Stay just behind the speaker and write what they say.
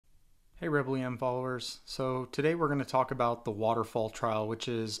Hey Rebel EM followers. So today we're going to talk about the WATERFALL trial, which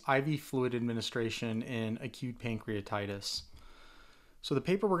is IV fluid administration in acute pancreatitis. So the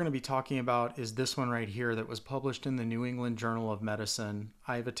paper we're going to be talking about is this one right here that was published in the New England Journal of Medicine.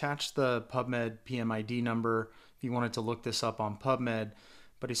 I've attached the PubMed PMID number if you wanted to look this up on PubMed,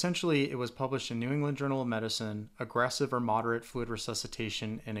 but essentially it was published in New England Journal of Medicine, aggressive or moderate fluid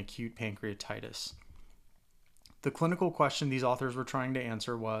resuscitation in acute pancreatitis. The clinical question these authors were trying to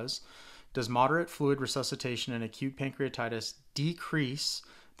answer was, does moderate fluid resuscitation in acute pancreatitis decrease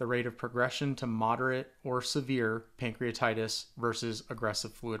the rate of progression to moderate or severe pancreatitis versus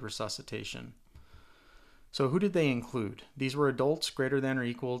aggressive fluid resuscitation? So who did they include? These were adults greater than or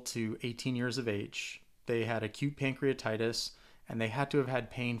equal to 18 years of age. They had acute pancreatitis, and they had to have had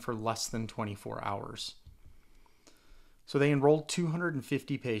pain for less than 24 hours. So they enrolled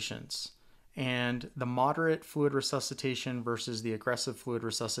 250 patients. And the moderate fluid resuscitation versus the aggressive fluid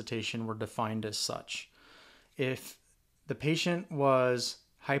resuscitation were defined as such. If the patient was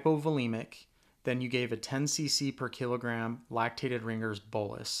hypovolemic, then you gave a 10 cc per kilogram lactated Ringer's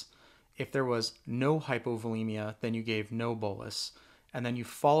bolus. If there was no hypovolemia, then you gave no bolus. And then you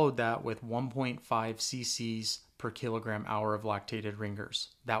followed that with 1.5 cc's per kilogram hour of lactated Ringer's.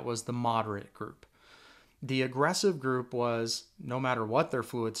 That was the moderate group. The aggressive group was, no matter what their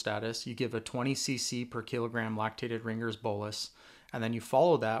fluid status, you give a 20 cc per kilogram lactated Ringer's bolus, and then you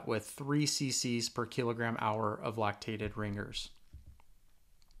follow that with 3 cc's per kilogram hour of lactated Ringer's.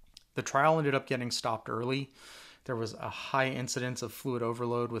 The trial ended up getting stopped early. There was a high incidence of fluid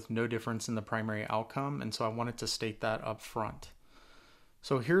overload with no difference in the primary outcome, and so I wanted to state that up front.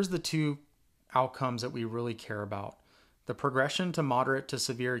 So here's the two outcomes that we really care about. The progression to moderate to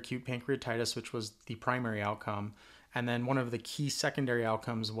severe acute pancreatitis, which was the primary outcome, and then one of the key secondary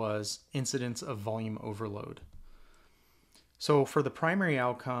outcomes was incidence of volume overload. So for the primary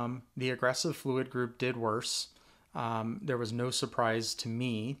outcome, the aggressive fluid group did worse. There was no surprise to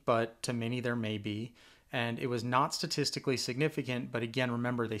me, but to many there may be. And it was not statistically significant, but again,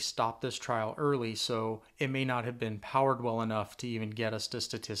 remember, they stopped this trial early, so it may not have been powered well enough to even get us to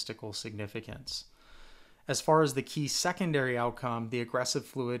statistical significance. As far as the key secondary outcome, the aggressive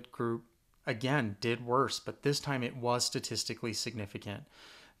fluid group, again, did worse, but this time it was statistically significant.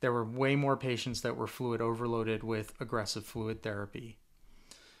 There were way more patients that were fluid overloaded with aggressive fluid therapy.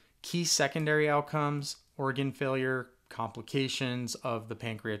 Key secondary outcomes, organ failure, complications of the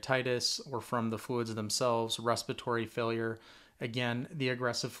pancreatitis or from the fluids themselves, respiratory failure. Again, the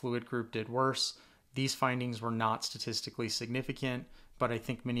aggressive fluid group did worse. These findings were not statistically significant, but I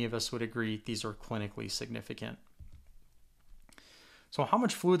think many of us would agree these are clinically significant. So how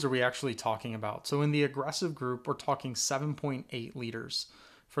much fluids are we actually talking about? So in the aggressive group, we're talking 7.8 liters.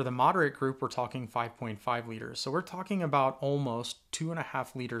 For the moderate group, we're talking 5.5 liters. So we're talking about almost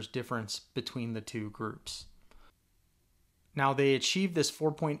 2.5 liters difference between the two groups. Now, they achieved this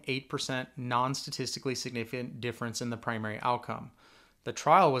 4.8% non-statistically significant difference in the primary outcome. The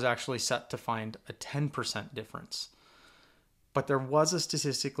trial was actually set to find a 10% difference. But there was a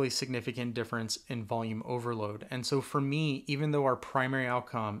statistically significant difference in volume overload. And so for me, even though our primary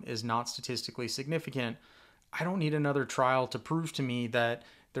outcome is not statistically significant, I don't need another trial to prove to me that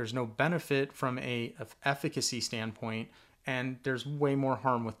there's no benefit from an efficacy standpoint, and there's way more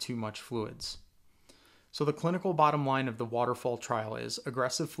harm with too much fluids. So the clinical bottom line of the WATERFALL trial is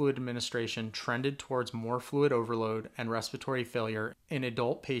aggressive fluid administration trended towards more fluid overload and respiratory failure in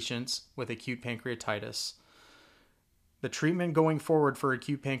adult patients with acute pancreatitis. The treatment going forward for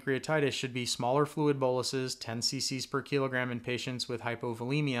acute pancreatitis should be smaller fluid boluses, 10 cc's per kilogram in patients with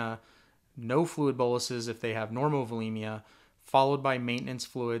hypovolemia, no fluid boluses if they have normovolemia, followed by maintenance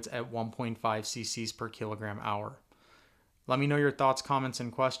fluids at 1.5 cc's per kilogram hour. Let me know your thoughts, comments,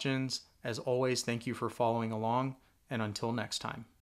 and questions. As always, thank you for following along, and until next time.